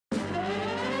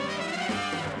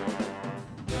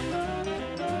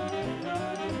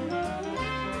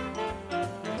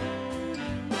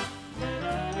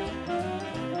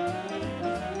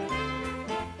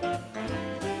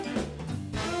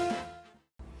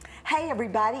Hey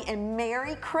everybody, and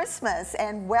Merry Christmas,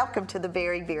 and welcome to the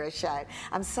VeryVera show.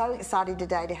 I'm so excited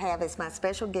today to have as my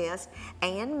special guest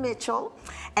Ann Mitchell,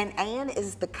 and Ann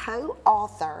is the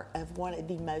co-author of one of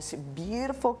the most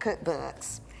beautiful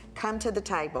cookbooks, Come to the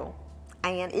Table.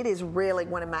 And it is really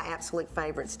one of my absolute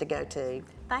favorites to go to.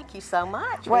 Thank you so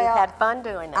much. Well, We've had fun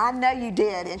doing it. I know you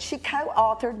did, and she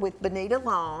co-authored with Benita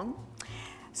Long,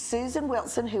 Susan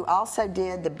Wilson, who also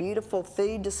did the beautiful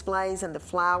food displays and the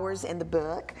flowers in the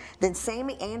book. Then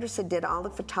Sammy Anderson did all the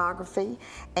photography,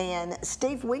 and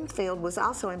Steve Wingfield was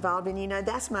also involved, and you know,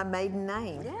 that's my maiden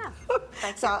name. Yeah,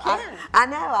 thanks so I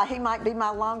know, he might be my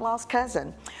long-lost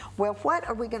cousin. Well, what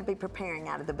are we going to be preparing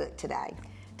out of the book today?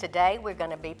 Today we're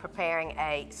going to be preparing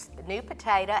a new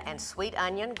potato and sweet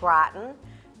onion gratin,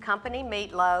 company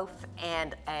meatloaf,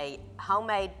 and a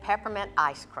homemade peppermint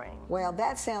ice cream. Well,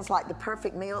 that sounds like the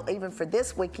perfect meal even for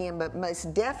this weekend, but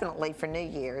most definitely for New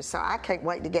Year's. So I can't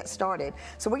wait to get started.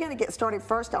 So we're going to get started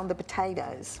first on the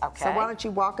potatoes. Okay. So why don't you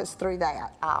walk us through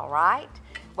that? All right.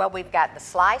 Well, we've got the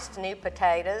sliced new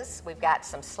potatoes, we've got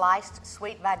some sliced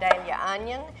sweet Vidalia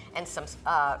onion, and some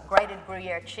grated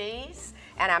Gruyere cheese.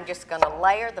 And I'm just going to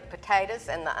layer the potatoes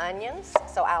and the onions.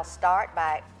 So I'll start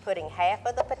by putting half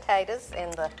of the potatoes in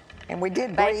the And we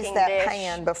did grease that dish.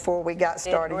 Pan before we got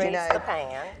started. Grease you know, the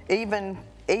pan.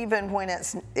 Even when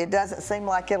it doesn't seem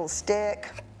like it'll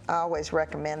stick, I always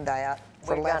recommend that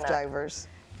for We're leftovers.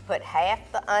 Put half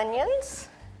the onions,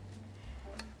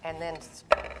 and then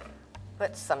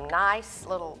put some nice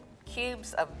little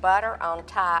cubes of butter on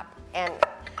top. And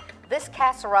this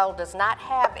casserole does not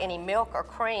have any milk or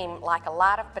cream like a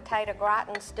lot of potato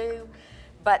gratins do,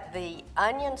 but the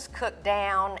onions cook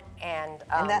down, and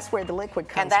that's where the liquid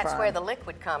comes from. And that's where the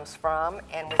liquid comes from.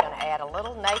 And we're going to add a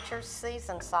little nature's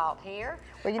seasoned salt here.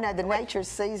 Well, you know, the nature's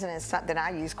seasoning is something I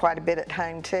use quite a bit at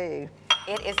home too.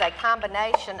 It is a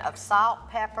combination of salt,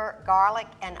 pepper, garlic,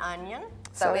 and onion.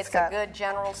 So it's a good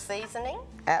general seasoning.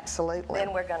 Absolutely.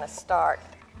 Then we're going to start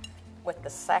with the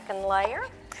second layer.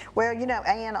 Well, you know,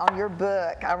 Ann, on your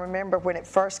book, I remember when it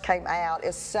first came out,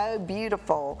 it's so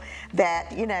beautiful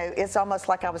that, you know, it's almost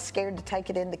like I was scared to take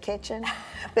it in the kitchen.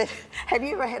 But have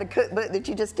you ever had a cookbook that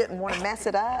you just didn't want to mess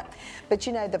it up? But,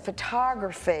 you know, the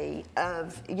photography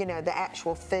of, you know, the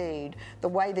actual food, the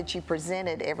way that you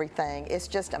presented everything, it's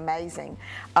just amazing.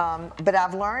 But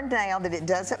I've learned now that it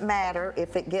doesn't matter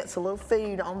if it gets a little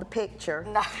food on the picture.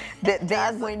 No, that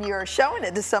then when you're showing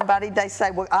it to somebody, they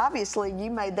say, well, obviously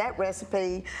you made that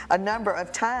recipe a number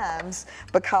of times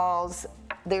because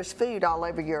there's food all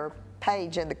over your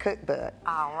page in the cookbook.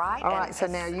 All right. All right, so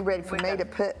now you ready for me to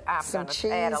put some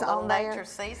cheese on there?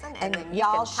 Season, and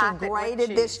y'all, she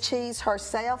grated this cheese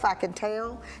herself, I can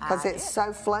tell, because it's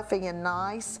so fluffy and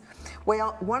nice.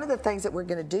 Well, one of the things that we're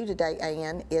going to do today,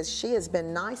 Ann, is she has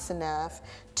been nice enough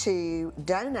to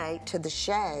donate to the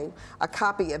show a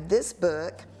copy of this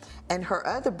book and her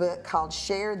other book called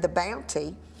Share the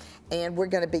Bounty. And we're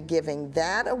going to be giving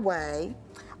that away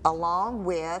along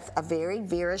with a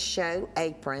VeryVera show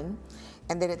apron.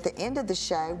 And then at the end of the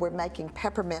show, we're making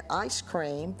peppermint ice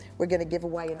cream. We're going to give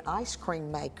away an ice cream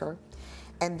maker.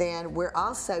 And then we're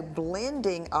also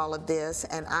blending all of this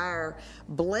in our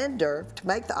blender to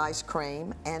make the ice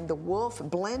cream. And the Wolf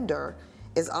blender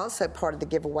is also part of the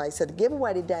giveaway. So the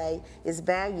giveaway today is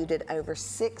valued at over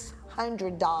 $600.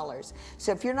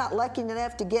 So if you're not lucky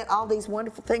enough to get all these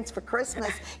wonderful things for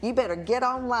Christmas, you better get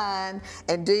online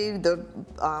and do the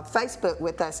Facebook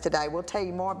with us today. We'll tell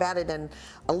you more about it in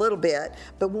a little bit.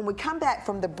 But when we come back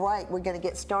from the break, we're going to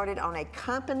get started on a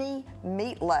company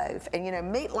meatloaf. And you know,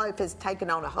 meatloaf has taken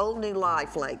on a whole new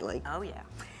life lately. Oh yeah.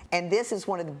 And this is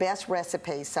one of the best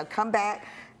recipes. So come back.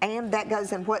 And that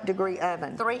goes in what degree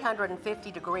oven?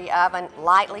 350-degree oven,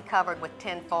 lightly covered with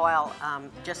tin foil,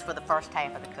 just for the first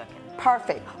half of the cooking.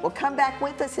 Perfect. Well, come back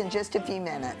with us in just a few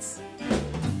minutes.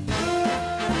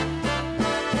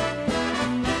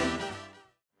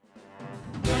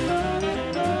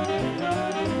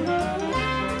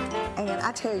 And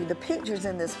I tell you, the pictures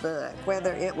in this book,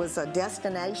 whether it was a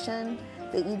destination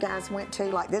that you guys went to,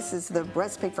 like this is the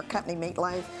recipe for company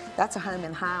meatloaf, that's a home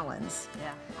in Highlands.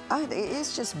 Yeah. Oh,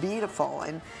 it's just beautiful.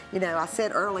 And, you know, I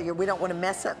said earlier, we don't want to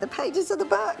mess up the pages of the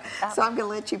book, so I'm going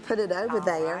to let you put it over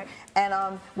there. Right.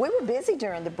 And we were busy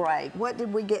during the break. What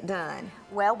did we get done?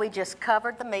 Well, we just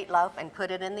covered the meatloaf and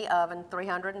put it in the oven,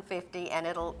 350, and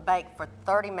it'll bake for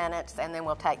 30 minutes, and then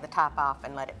we'll take the top off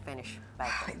and let it finish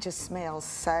bacon. It just smells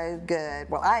so good.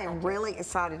 Well, I am really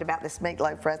excited about this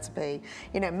meatloaf recipe.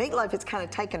 You know, meatloaf is kind of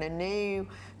taking a new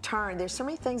turn. There's so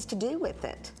many things to do with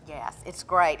it. Yes, it's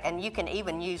great. And you can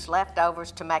even use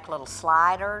leftovers to make little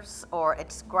sliders, or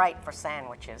it's great for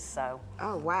sandwiches. So.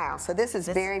 Oh, wow. So this is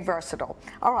very versatile.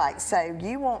 All right, so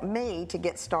you want me to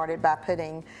get started by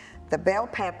putting the bell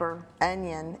pepper,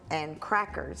 onion, and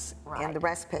crackers in the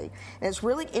recipe. And it's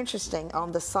really interesting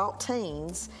on the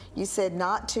saltines, you said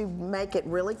not to make it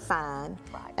really fine.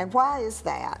 Right. And why is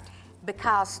that?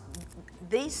 Because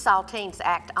these saltines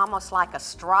act almost like a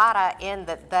strata in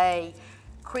that they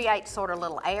create sort of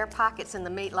little air pockets in the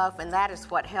meatloaf, and that is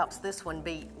what helps this one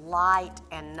be light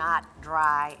and not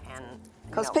dry. And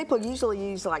because people usually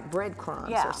use like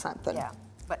breadcrumbs or something. Yeah.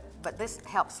 But this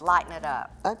helps lighten it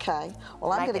up. Okay.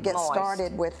 Well, I'm going to get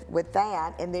started with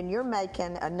that, and then you're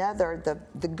making another,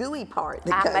 the gooey part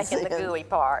that I'm making the gooey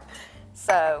part.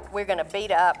 So we're going to beat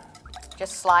up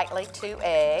just slightly 2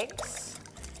 eggs,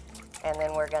 and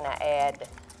then we're going to add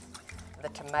the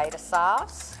tomato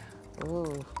sauce.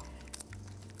 Ooh.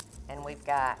 And we've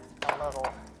got a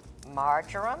little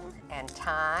marjoram and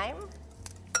thyme,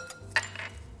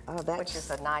 which is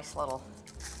a nice little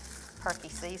perky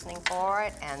seasoning for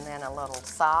it, and then a little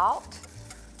salt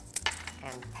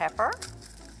and pepper.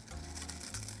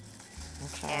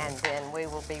 Okay. And then we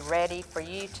will be ready for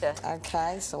you to...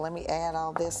 Okay, so let me add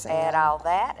all this in. Add all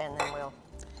that, and then we'll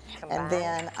combine. And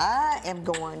then I am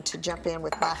going to jump in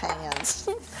with my hands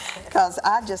because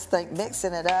I just think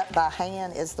mixing it up by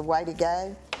hand is the way to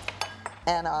go.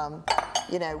 And,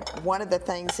 you know, one of the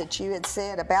things that you had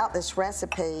said about this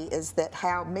recipe is that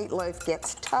how meatloaf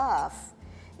gets tough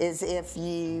is if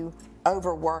you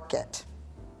overwork it.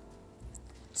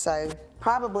 So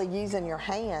probably using your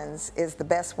hands is the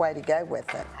best way to go with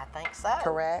it. I think so.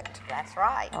 Correct? That's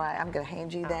right. All right, I'm going to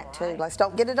hand you that too. Let's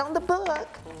don't get it on the book.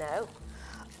 No.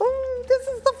 Ooh, this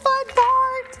is the fun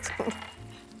part.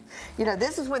 You know,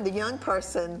 this is when the young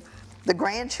person, the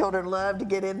grandchildren love to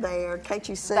get in there. Can't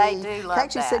you see? They do love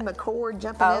Can't you that. see McCord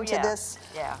jumping into this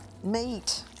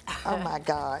meat? Oh my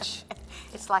gosh.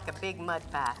 It's like a big mud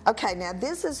pie. Okay, now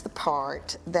this is the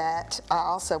part that I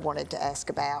also wanted to ask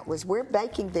about, was we're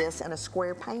baking this in a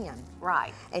square pan.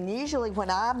 Right. And usually when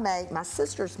I make my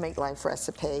sister's meatloaf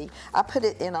recipe, I put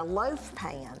it in a loaf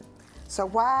pan. So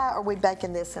why are we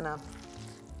baking this in a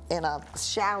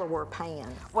shallower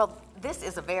pan? Well, this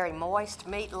is a very moist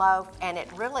meatloaf, and it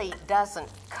really doesn't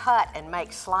cut and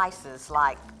make slices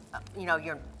like, you know,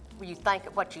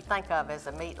 what you think of as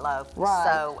a meatloaf. Right.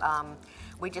 So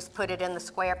we just put it in the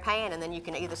square pan, and then you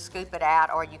can either scoop it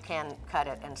out or you can cut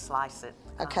it and slice it.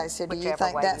 Okay, so do you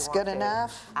think that's good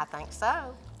enough? I think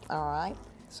so. All right,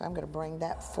 so I'm going to bring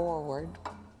that forward.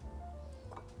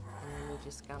 And we're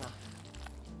just going to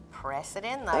press it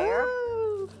in there.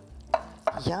 Ooh,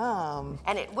 yum.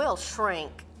 And it will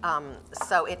shrink.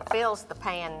 So it fills the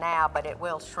pan now, but it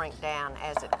will shrink down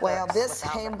as it cooks. Well, this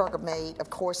hamburger meat, of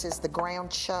course, is the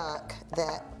ground chuck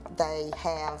that they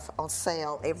have on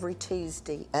sale every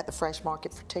Tuesday at the Fresh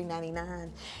Market for $2.99,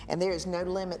 and there is no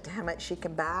limit to how much you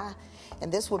can buy.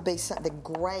 And this would be something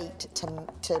great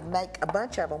to make a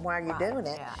bunch of them while you're doing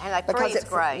it. Yeah, and they freeze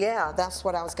great. Yeah, that's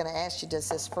what I was going to ask you. Does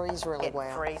this freeze really well?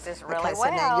 It freezes really well. Okay,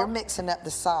 so now you're mixing up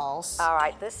the sauce. All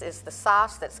right, this is the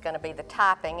sauce that's going to be the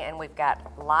topping, and we've got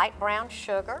light brown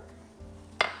sugar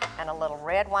and a little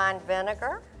red wine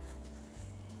vinegar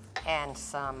and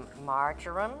some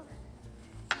marjoram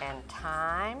and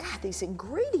thyme. God, these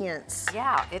ingredients.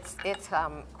 Yeah, it's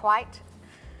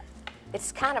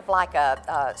kind of like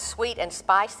a sweet and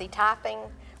spicy topping,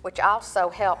 which also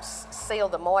helps seal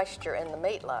the moisture in the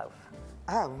meatloaf.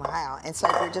 Oh, wow. And so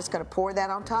we're just going to pour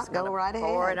that on top? Go right ahead.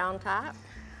 Pour it on top.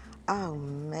 Oh,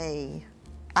 me.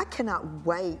 I cannot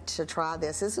wait to try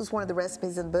this. This is one of the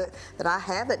recipes in the book that I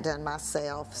haven't done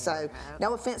myself. So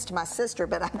no offense to my sister,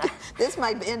 but this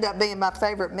may end up being my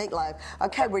favorite meatloaf.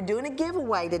 Okay, we're doing a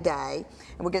giveaway today,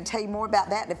 and we're going to tell you more about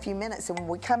that in a few minutes. And when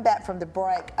we come back from the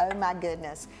break, oh my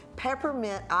goodness,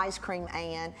 peppermint ice cream,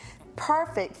 Ann.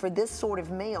 Perfect for this sort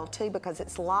of meal too, because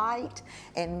it's light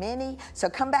and mini. So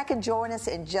come back and join us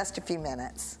in just a few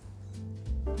minutes.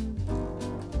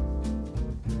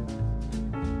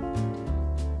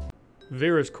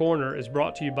 Vera's Corner is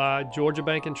brought to you by Georgia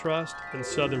Bank and Trust and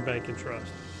Southern Bank and Trust.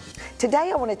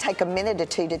 Today I want to take a minute or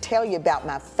two to tell you about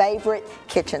my favorite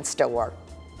kitchen store.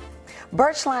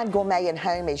 Birchline Gourmet and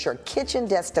Home is your kitchen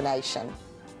destination.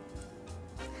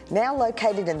 Now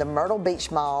located in the Myrtle Beach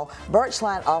Mall,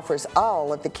 Birchline offers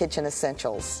all of the kitchen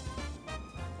essentials.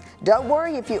 Don't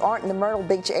worry if you aren't in the Myrtle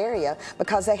Beach area,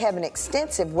 because they have an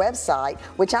extensive website,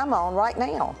 which I'm on right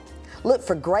now. Look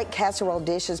for great casserole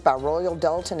dishes by Royal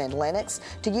Doulton and Lennox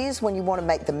to use when you want to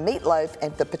make the meatloaf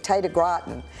and the potato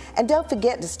gratin. And don't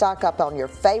forget to stock up on your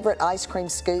favorite ice cream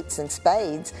scoops and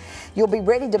spades. You'll be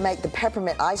ready to make the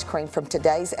peppermint ice cream from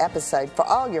today's episode for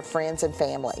all your friends and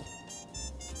family.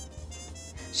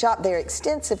 Shop their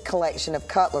extensive collection of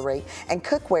cutlery and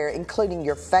cookware, including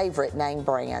your favorite name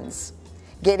brands.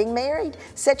 Getting married?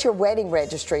 Set your wedding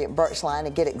registry at Birchline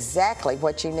and get exactly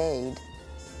what you need.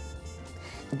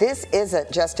 This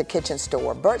isn't just a kitchen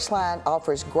store. Birchline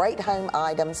offers great home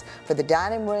items for the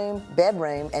dining room,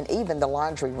 bedroom, and even the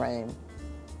laundry room.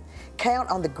 Count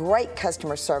on the great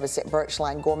customer service at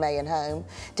Birchline Gourmet and Home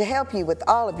to help you with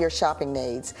all of your shopping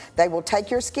needs. They will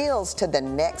take your skills to the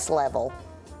next level.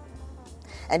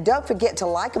 And don't forget to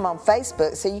like them on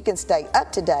Facebook so you can stay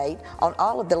up to date on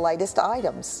all of the latest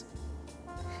items.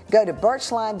 Go to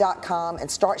birchline.com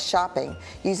and start shopping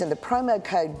using the promo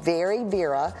code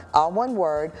VeryVera, all one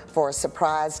word, for a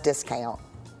surprise discount.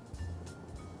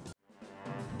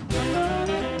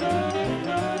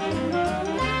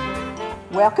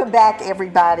 Welcome back,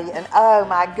 everybody. And oh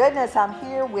my goodness, I'm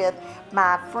here with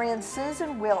my friend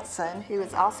Susan Wilson, who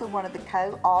is also one of the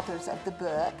co-authors of the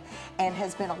book and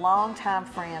has been a longtime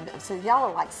friend. So y'all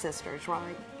are like sisters,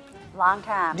 right? Long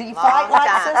time. Do you fight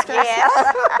like sisters?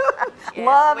 Yes.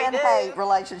 Love Yes, and hate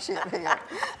relationship here.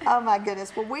 Oh my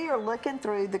goodness. Well, we are looking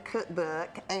through the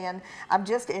cookbook and I'm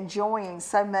just enjoying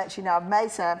so much. You know, I've made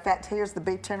some. In fact, here's the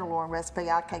beef tenderloin recipe.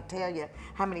 I can't tell you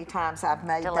how many times I've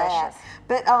made that.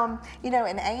 But, you know,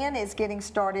 and Ann is getting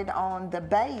started on the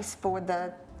base for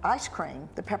the ice cream,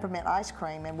 the peppermint ice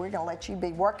cream, and we're going to let you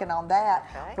be working on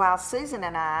that while Susan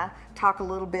and I talk a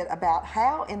little bit about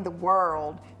how in the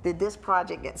world did this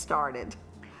project get started?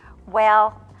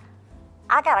 Well,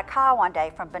 I got a call one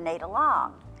day from Benita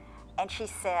Long, and she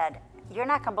said, "You're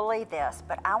not going to believe this,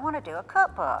 but I want to do a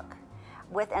cookbook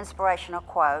with inspirational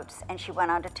quotes." And she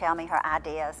went on to tell me her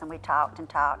ideas, and we talked and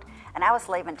talked. And I was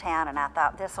leaving town, and I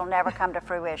thought, this will never come to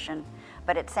fruition,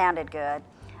 but it sounded good.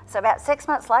 So about 6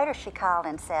 months later, she called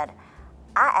and said,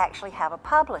 "I actually have a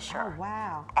publisher. Oh,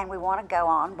 wow. And we want to go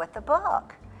on with the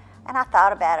book." And I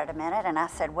thought about it a minute, and I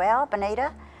said, "Well,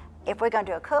 Benita, if we're going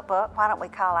to do a cookbook, why don't we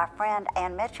call our friend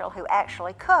Ann Mitchell, who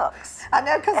actually cooks?" I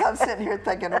know, because I'm sitting here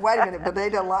thinking, wait a minute,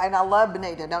 Benita, and I love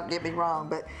Benita, don't get me wrong,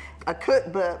 but a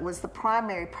cookbook was the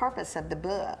primary purpose of the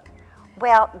book.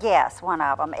 Well, yes, one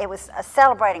of them. It was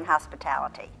celebrating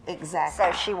hospitality. Exactly.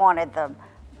 So she wanted the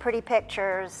pretty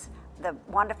pictures, the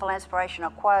wonderful inspirational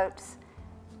quotes,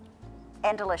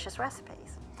 and delicious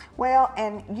recipes. Well,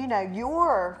 and you know,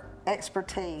 your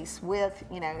expertise with,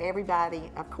 you know,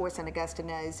 everybody, of course, in Augusta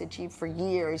knows that you've for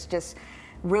years just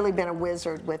really been a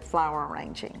wizard with flower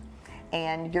arranging.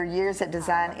 And your years at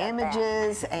Design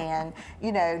Images and,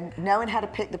 you know, knowing how to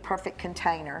pick the perfect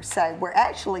container. So we're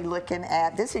actually looking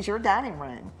at, this is your dining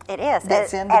room. It is.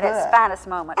 That's in the book. book. At its finest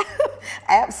moment.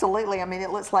 Absolutely. I mean, it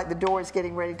looks like the door is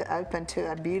getting ready to open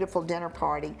to a beautiful dinner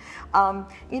party.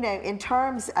 You know, in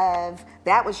terms of,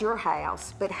 that was your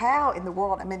house, but how in the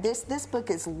world, I mean, this book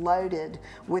is loaded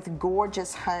with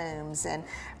gorgeous homes and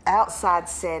outside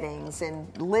settings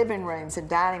and living rooms and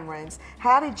dining rooms.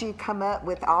 How did you come up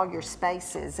with all your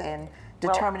spaces and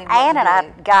determining what Ann to and I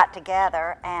do? got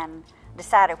together and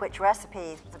decided which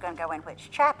recipes were going to go in which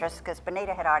chapters, because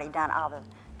Benita had already done all the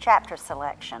chapter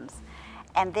selections.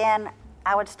 And then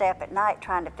I would stay up at night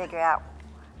trying to figure out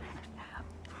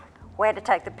where to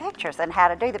take the pictures and how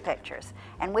to do the pictures.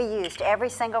 And we used every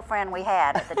single friend we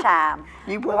had at the time.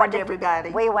 You warned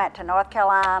everybody. We went to North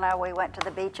Carolina, we went to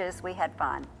the beaches, we had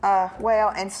fun.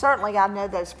 Well, and certainly I know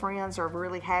those friends are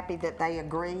really happy that they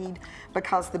agreed,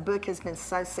 because the book has been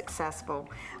so successful.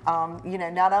 You know,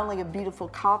 not only a beautiful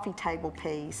coffee table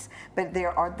piece, but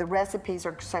the recipes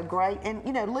are so great. And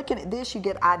you know, looking at this, you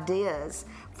get ideas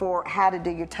for how to do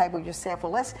your table yourself.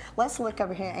 Well, let's look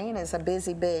over here. Anna's a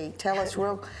busy bee. Tell us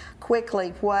real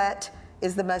quickly what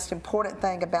is the most important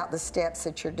thing about the steps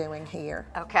that you're doing here.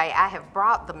 Okay, I have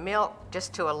brought the milk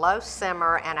just to a low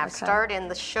simmer, and I've stirred in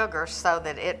the sugar so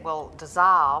that it will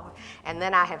dissolve, and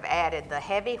then I have added the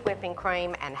heavy whipping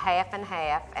cream and half,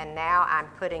 and now I'm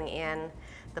putting in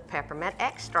the peppermint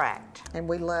extract. And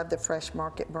we love the Fresh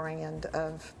Market brand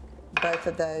of both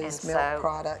of those And milk so,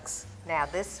 products. Now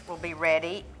this will be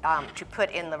ready to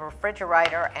put in the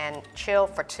refrigerator and chill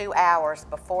for 2 hours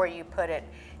before you put it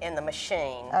in the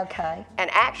machine. Okay. And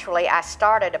actually I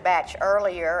started a batch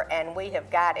earlier, and we have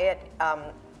got it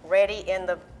ready in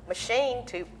the machine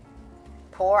to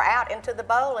pour out into the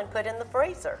bowl and put in the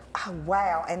freezer. Oh,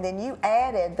 wow. And then you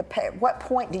added what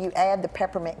point do you add the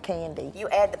peppermint candy? You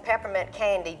add the peppermint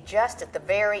candy just at the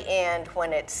very end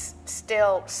when it's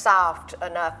still soft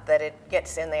enough that it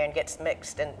gets in there and gets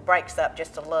mixed and breaks up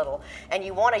just a little. And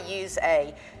you want to use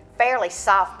a fairly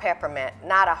soft peppermint,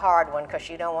 not a hard one, because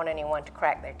you don't want anyone to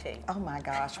crack their teeth. Oh my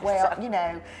gosh. Well, you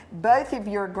know, both of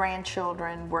your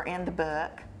grandchildren were in the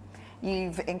book.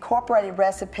 You've incorporated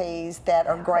recipes that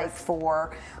are great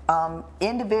for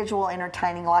individual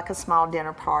entertaining, like a small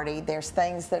dinner party. There's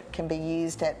things that can be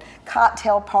used at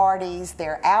cocktail parties.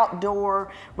 There are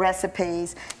outdoor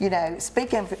recipes. You know,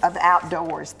 speaking of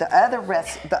outdoors, the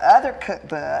other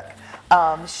cookbook,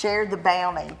 Share the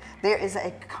Bounty. There is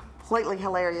a completely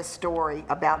hilarious story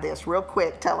about this. Real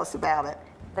quick, tell us about it.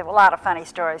 There were a lot of funny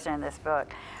stories in this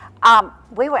book.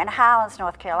 We were in Highlands,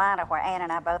 North Carolina, where Ann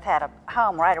and I both had a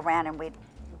home right around, and we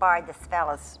borrowed this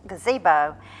fella's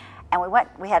gazebo. And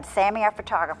we had Sammy, our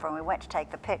photographer, and we went to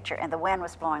take the picture, and the wind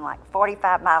was blowing like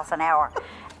 45 miles an hour.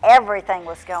 Everything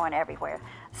was going everywhere.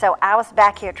 So I was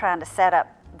back here trying to set up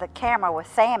the camera with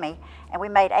Sammy, and we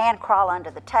made Ann crawl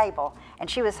under the table, and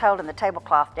she was holding the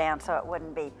tablecloth down so it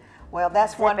wouldn't be. Well,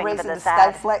 that's one reason to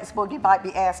stay flexible. You might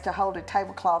be asked to hold a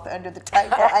tablecloth under the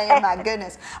table. And my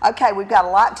goodness. Okay, we've got a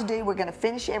lot to do. We're going to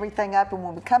finish everything up, and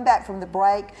when we come back from the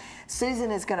break,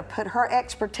 Susan is going to put her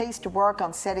expertise to work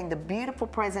on setting the beautiful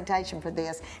presentation for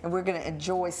this, and we're going to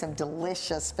enjoy some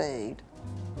delicious food.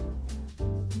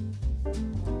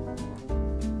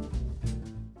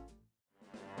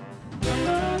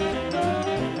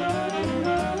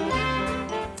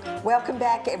 Welcome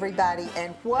back, everybody,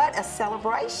 and what a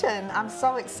celebration. I'm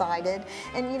so excited.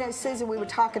 And you know, Susan, we were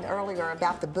talking earlier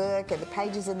about the book and the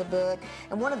pages in the book,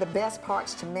 and one of the best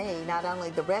parts to me, not only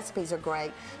the recipes are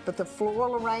great, but the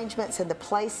floral arrangements and the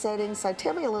place settings. So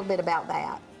tell me a little bit about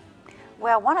that.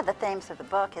 Well, one of the themes of the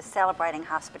book is celebrating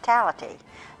hospitality.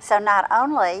 So not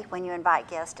only when you invite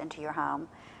guests into your home,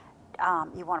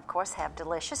 you want, of course, have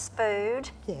delicious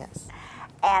food. Yes.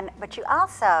 But you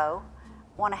also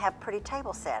want to have pretty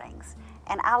table settings.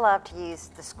 And I love to use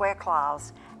the square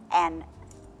cloths and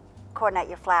coordinate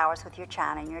your flowers with your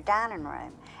china in your dining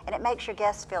room. And it makes your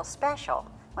guests feel special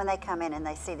when they come in and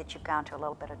they see that you've gone to a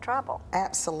little bit of trouble.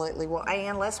 Absolutely. Well,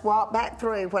 Ann, let's walk back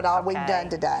through what all we've done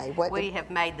today. We have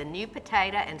made the new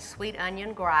potato and sweet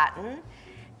onion gratin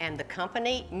and the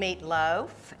company meatloaf,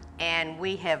 and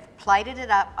we have plated it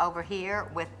up over here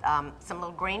with some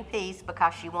little green peas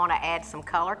because you want to add some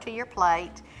color to your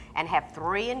plate and have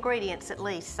 3 ingredients at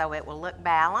least so it will look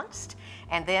balanced.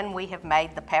 And then we have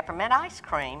made the peppermint ice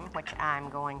cream, which I'm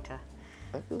going to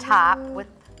top with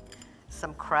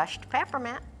some crushed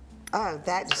peppermint. Oh,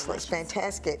 that just looks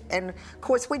fantastic. And of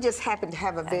course, we just happened to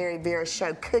have a VeryVera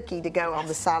show cookie to go on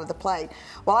the side of the plate.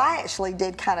 Well, I actually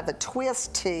did kind of a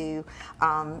twist to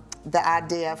the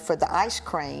idea for the ice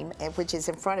cream, which is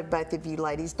in front of both of you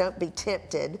ladies. Don't be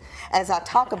tempted as I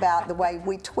talk about the way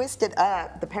we twisted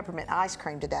up the peppermint ice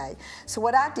cream today. So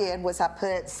what I did was I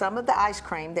put some of the ice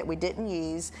cream that we didn't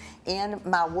use in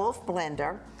my Wolf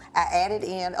blender. I added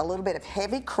in a little bit of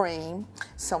heavy cream,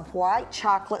 some white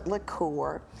chocolate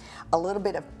liqueur, a little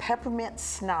bit of peppermint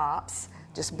schnapps,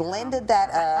 just blended that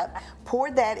up,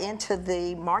 poured that into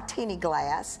the martini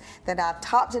glass, then I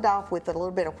topped it off with a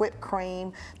little bit of whipped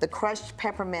cream, the crushed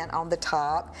peppermint on the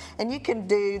top, and you can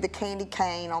do the candy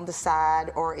cane on the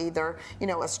side or either, you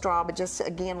know, a straw, but just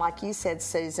again, like you said,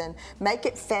 Susan, make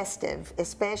it festive,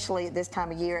 especially at this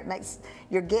time of year. It makes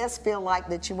your guests feel like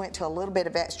that you went to a little bit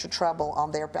of extra trouble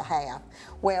on their behalf.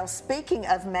 Well, speaking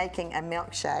of making a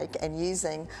milkshake and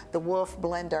using the Wolf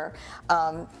blender,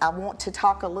 I want to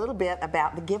talk a little bit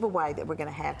about the giveaway that we're going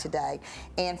to have today.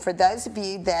 And for those of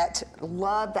you that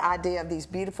love the idea of these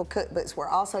beautiful cookbooks, we're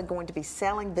also going to be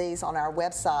selling these on our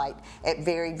website at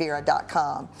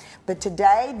VeryVera.com. But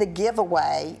today the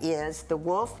giveaway is the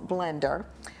Wolf blender.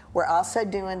 We're also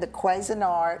doing the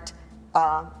Cuisinart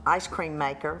ice cream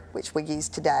maker, which we use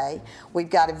today. We've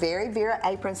got a VeryVera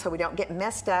apron so we don't get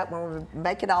messed up when we're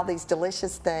making all these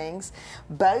delicious things.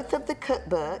 Both of the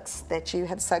cookbooks that you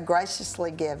have so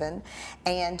graciously given,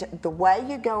 and the way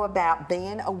you go about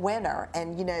being a winner.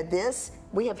 And you know,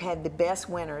 we have had the best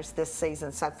winners this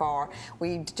season so far.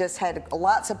 We just had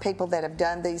lots of people that have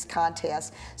done these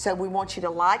contests. So we want you to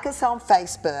like us on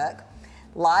Facebook,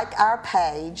 like our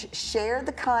page, share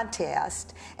the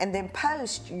contest, and then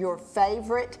post your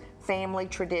favorite family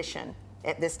tradition.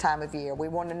 at this time of year. We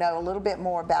want to know a little bit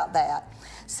more about that.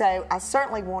 So I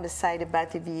certainly want to say to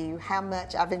both of you how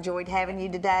much I've enjoyed having you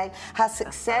today, how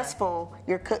successful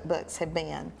your cookbooks have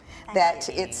been. That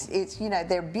it's you know,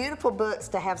 they're beautiful books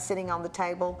to have sitting on the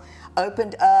table,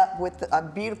 opened up with a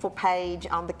beautiful page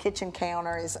on the kitchen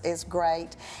counter is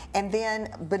great. And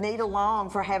then Benita Long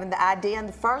for having the idea in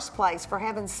the first place, for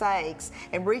heaven's sakes,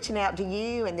 and reaching out to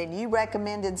you, and then you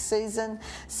recommended Susan.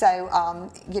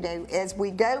 So you know, as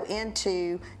we go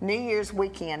into New Year's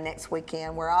weekend next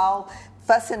weekend, we're all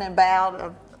fussing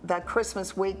about the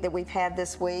Christmas week that we've had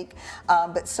this week,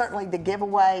 but certainly the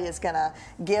giveaway is going to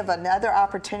give another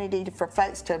opportunity for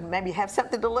folks to maybe have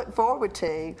something to look forward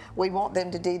to. We want them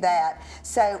to do that.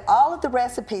 So all of the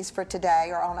recipes for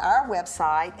today are on our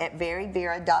website at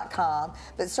VeryVera.com,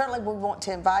 but certainly we want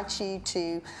to invite you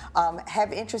to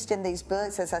have interest in these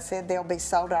books. As I said, they'll be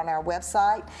sold on our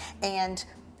website. And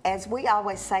as we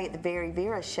always say at the Very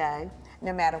Vera Show,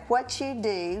 no matter what you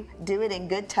do, do it in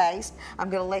good taste.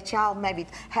 I'm going to let y'all maybe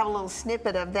have a little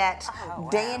snippet of that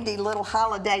dandy little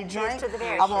holiday drink.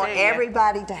 I want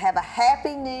everybody to have a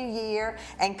happy new year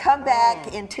and come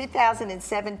back in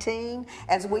 2017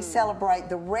 as we celebrate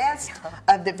the rest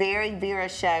of the Very Vera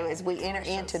Show as we enter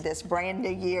into this brand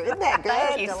new year. Isn't that good?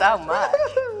 Thank you so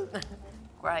much.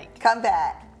 Great. Come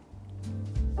back.